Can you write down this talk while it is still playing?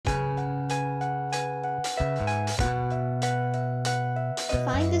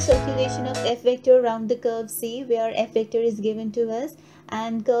circulation of f vector around the curve C, where f vector is given to us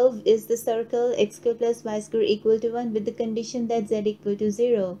and curve is the circle x² plus y² equal to 1 with the condition that z equal to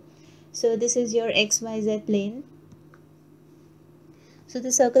 0. So this is your xyz plane. So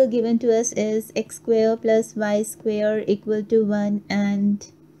the circle given to us is x² plus y² equal to 1 and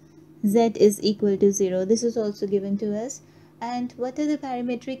z is equal to 0. This is also given to us. And what are the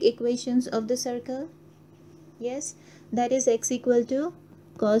parametric equations of the circle? Yes, that is x equal to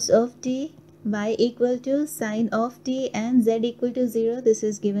cos of t, y equal to sine of t, and z equal to 0. This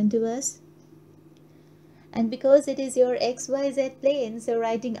is given to us. And because it is your xyz plane, so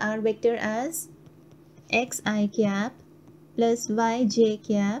writing r vector as xi cap plus yj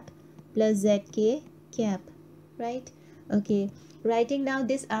cap plus zk cap, right? Okay, writing now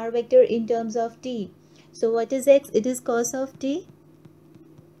this r vector in terms of t. So what is x? It is cos of t,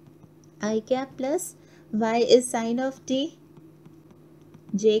 I cap plus y is sine of t,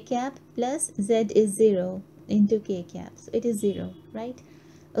 j cap plus z is 0 into k cap. So it is 0, right?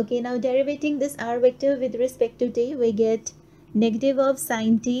 Okay, now derivating this r vector with respect to t, we get negative of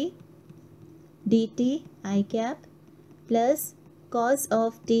sine t dt I cap plus cos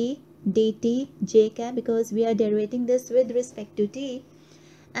of t dt j cap, because we are derivating this with respect to t,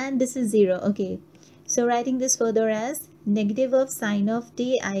 and this is 0. Okay, so writing this further as negative of sine of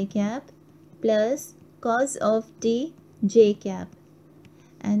t I cap plus cos of t j cap,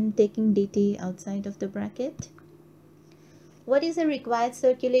 and taking dt outside of the bracket. What is the required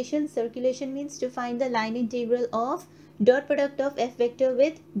circulation? Circulation means to find the line integral of dot product of f vector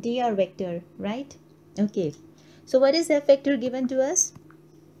with dr vector, right? Okay, so what is f vector given to us?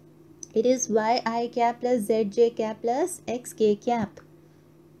 It is yi cap plus zj cap plus xk cap.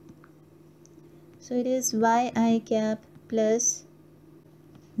 So it is yi cap plus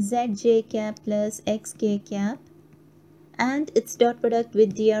zj cap plus xk cap, and its dot product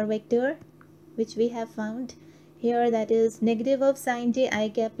with dr vector, which we have found here, that is negative of sine t I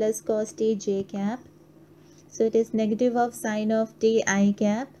cap plus cos t j cap. So it is negative of sine of t I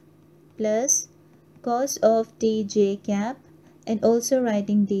cap plus cos of t j cap, and also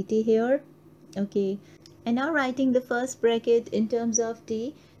writing dt here. Okay, and now writing the first bracket in terms of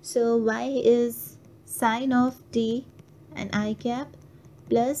t. So y is sine of t and I cap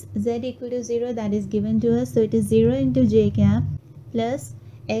plus z equal to 0, that is given to us. So it is 0 into j cap plus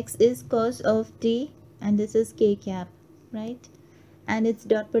x is cos of t, and this is k cap, right? And its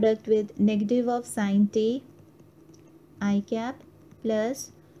dot product with negative of sine t I cap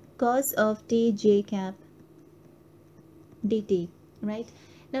plus cos of t j cap dt, right?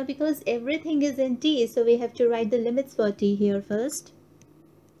 Now because everything is in t, so we have to write the limits for t here first.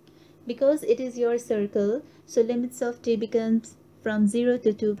 Because it is your circle, so limits of t becomes from 0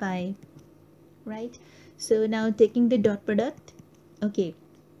 to 2 pi, right? So now taking the dot product, okay,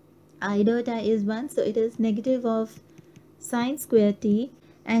 I dot I is 1, so it is negative of sine square t,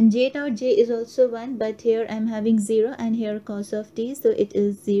 and j dot j is also 1, but here I am having 0 and here cos of t, so it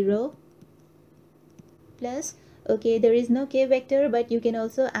is 0 plus, okay, there is no k vector, but you can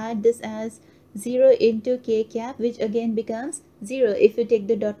also add this as 0 into k cap, which again becomes 0 if you take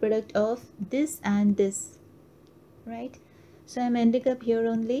the dot product of this and this, right? So I'm ending up here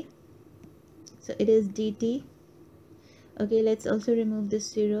only, so it is dt. Okay, let's also remove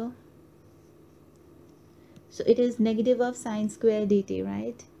this 0. So it is negative of sine square dt,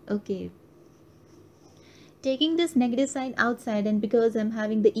 right? Okay, taking this negative sign outside, and because I'm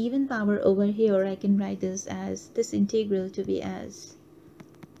having the even power over here, I can write this as this integral to be as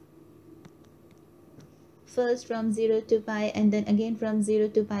first from 0 to pi, and then again from 0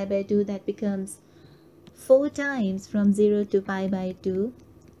 to pi by 2, that becomes 4 times from 0 to pi by 2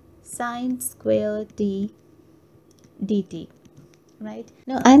 sine square t dt, right?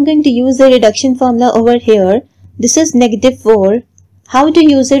 Now I'm going to use the reduction formula over here. This is negative 4. How to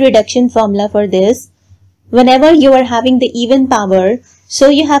use a reduction formula for this? Whenever you are having the even power, so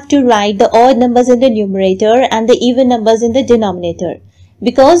you have to write the odd numbers in the numerator and the even numbers in the denominator.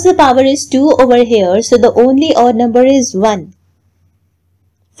 Because the power is 2 over here, so the only odd number is 1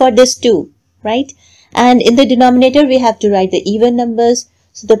 for this 2, right? And in the denominator, we have to write the even numbers.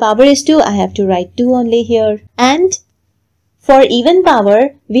 So the power is 2, I have to write 2 only here. And for even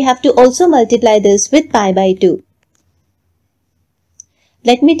power, we have to also multiply this with pi by 2.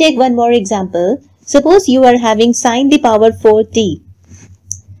 Let me take one more example. Suppose you are having sine the power 4t,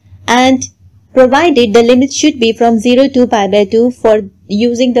 and provided the limit should be from 0 to pi by 2 for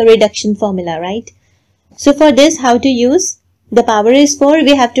using the reduction formula, right? So for this, how to use? The power is 4,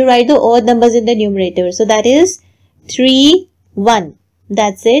 we have to write the odd numbers in the numerator. So that is 3, 1.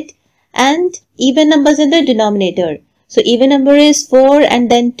 That's it. And even numbers in the denominator. So even number is 4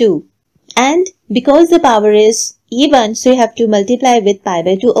 and then 2. And because the power is even, so you have to multiply with pi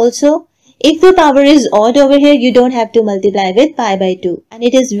by 2 also. If the power is odd over here, you don't have to multiply with pi by 2. And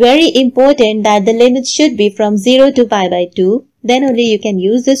it is very important that the limit should be from 0 to pi by 2. Then only you can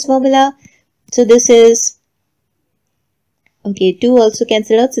use this formula. So this is, okay, 2 also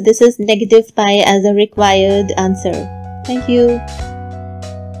cancel out. So this is negative pi as a required answer. Thank you.